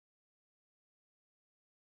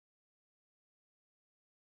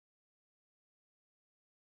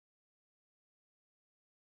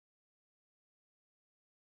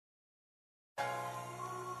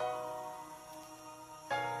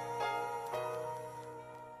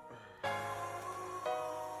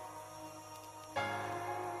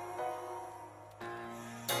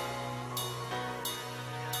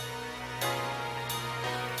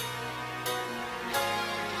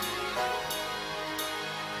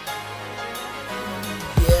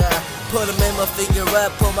Put a middle finger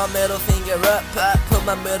up, put my middle finger up. Put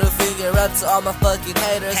my middle finger up to all my fucking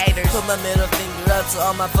haters. Put my middle finger up to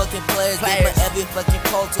all my fucking players. Give my every fucking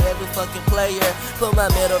call to every fucking player. Put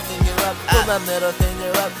my middle finger up, put my middle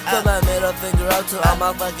finger up. Put my middle finger up to all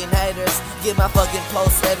my fucking haters. Give my fucking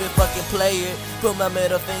post to every fucking player. Put my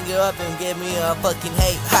middle finger up and give me a fucking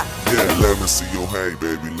hate. Ha. Yeah, let me see your hate,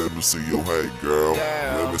 baby. Let me see your hate, girl.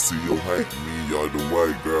 Let me see your hate me, y'all the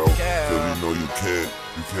white girl. Cause you know you can't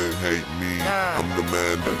hate me. I'm the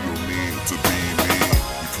man that you need to be me.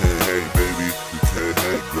 You can't hate, baby. You can't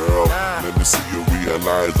hate, girl. Let me see you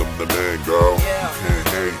realize I'm the man, girl. You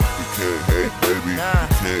can't hate, baby. You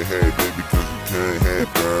can't hate, baby, cause you can't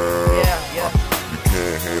hate, girl. You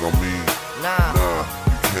can't hate on me. Nah,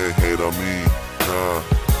 you can't hate on me. Nah,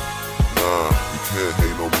 you can't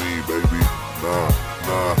hate on me, baby.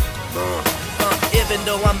 Nah. Even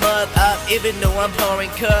though I'm up, even though I'm pouring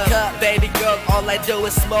cup, baby girl, all I do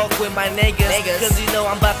is smoke with my niggas. Cause you know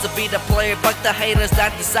I'm about to be the player. Fuck the haters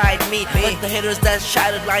that decide me. Fuck the haters that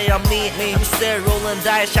try to lie on me. I'm still rolling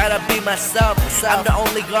dice, try to be myself. I'm the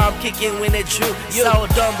only girl I'm kicking when it's true. So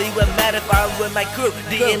don't be mad if I'm with my crew.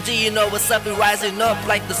 DNG, you know what's up, we rising up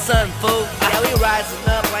like the sun, fool. Yeah, we rising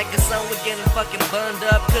up like the sun, we getting fucking burned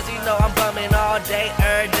up. Cause you know I'm bumming all day,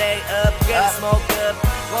 every day up. Getting smoke up,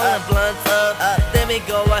 rolling blunts up. Then we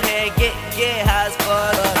go ahead, get high as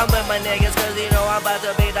fuck. I'm with my niggas cause you know I'm about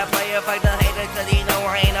to be that player. Fuck the haters cause you know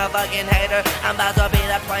I ain't a fucking hater. I'm about to be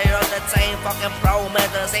that player of the same fucking pro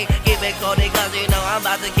method. Say keep it coded cause you know I'm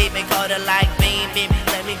about to keep it coded like beam.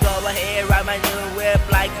 Let me go ahead, ride my new whip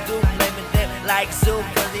like Zoom. Let me dip like Zoom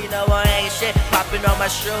cause you know I ain't shit. Popping on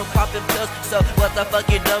my shroom, popping pills. So what the fuck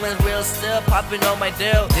you doing real still? Popping on my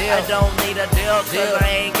deal. I don't need a deal cause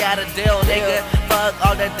I ain't got a deal, nigga. Fuck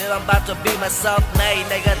all that deal, I'm about to be myself made,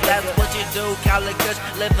 nigga. That's what you do, Cali Kush.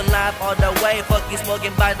 Living life all the way, fucking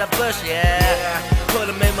smoking by the bush, Put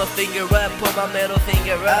a middle finger up, put my middle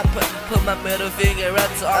finger up. Put my middle finger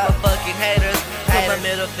up to all my fucking haters. Put my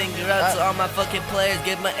middle finger up to all my fucking players.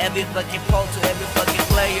 Give my every fucking poll to every fucking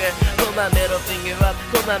player. Put my middle finger up,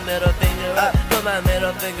 put my middle finger up. Put my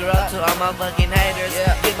middle finger up to all my fucking haters.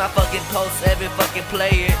 Give my fucking post to every fucking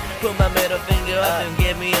player. Put my middle finger up and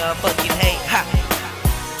give me a fucking hate. Ha.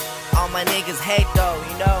 All my niggas hate though,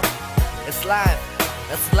 you know. It's life.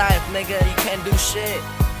 That's life, nigga. You can't do shit.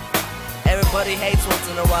 Everybody hates once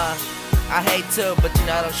in a while. I hate too, but you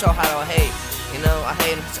know I don't show how to hate. You know, I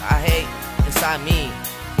hate inside me.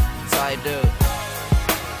 That's all I do.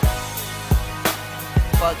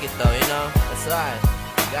 Fuck it though, you know. That's life.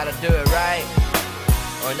 You gotta do it right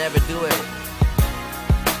or never do it.